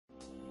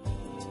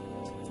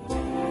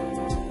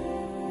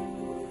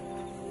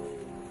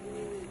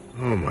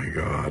Oh, my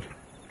God.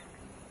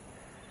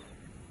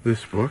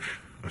 This book,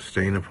 A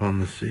Stain Upon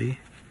the Sea,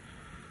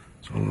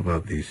 it's all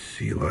about these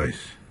sea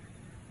lice.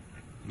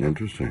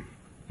 Interesting.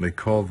 They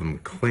call them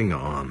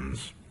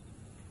Klingons.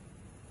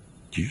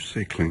 Did you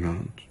say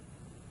Klingons?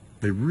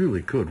 They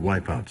really could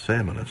wipe out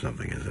salmon if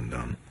something isn't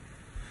done.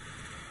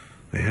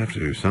 They have to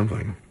do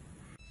something.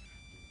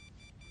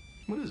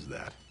 What is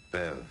that?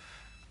 Bev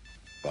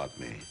bought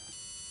me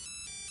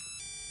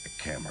a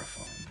camera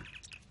phone.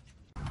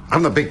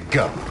 I'm the big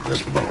gun of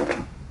this boat.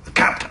 The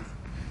captain.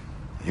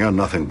 You're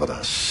nothing but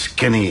a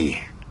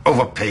skinny,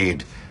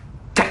 overpaid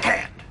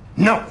deckhand.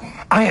 No,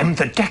 I am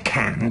the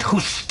deckhand who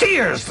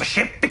steers the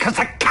ship because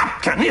the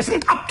captain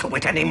isn't up to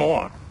it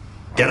anymore.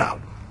 Get out.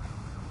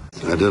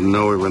 I didn't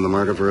know we were in the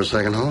market for a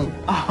second home.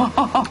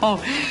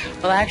 Oh,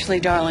 well, actually,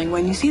 darling,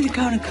 when you see the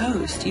Kona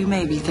Coast, you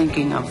may be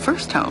thinking of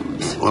first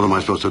homes. What am I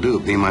supposed to do,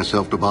 beam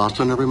myself to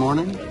Boston every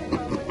morning?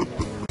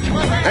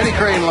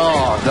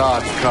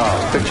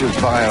 DennyCraneLaw.com. Pictures,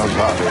 bios,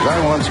 hobbies.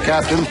 I once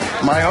captained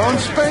my own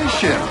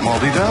spaceship,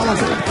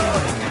 multi-talented.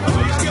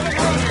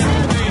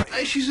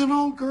 Hey, she's an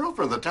old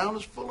girlfriend. The town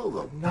is full of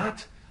them.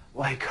 Not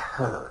like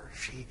her.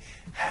 She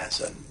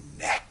has a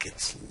neck.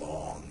 It's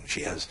long.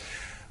 She has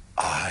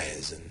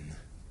eyes and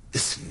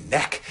this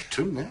neck.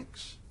 2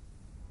 necks?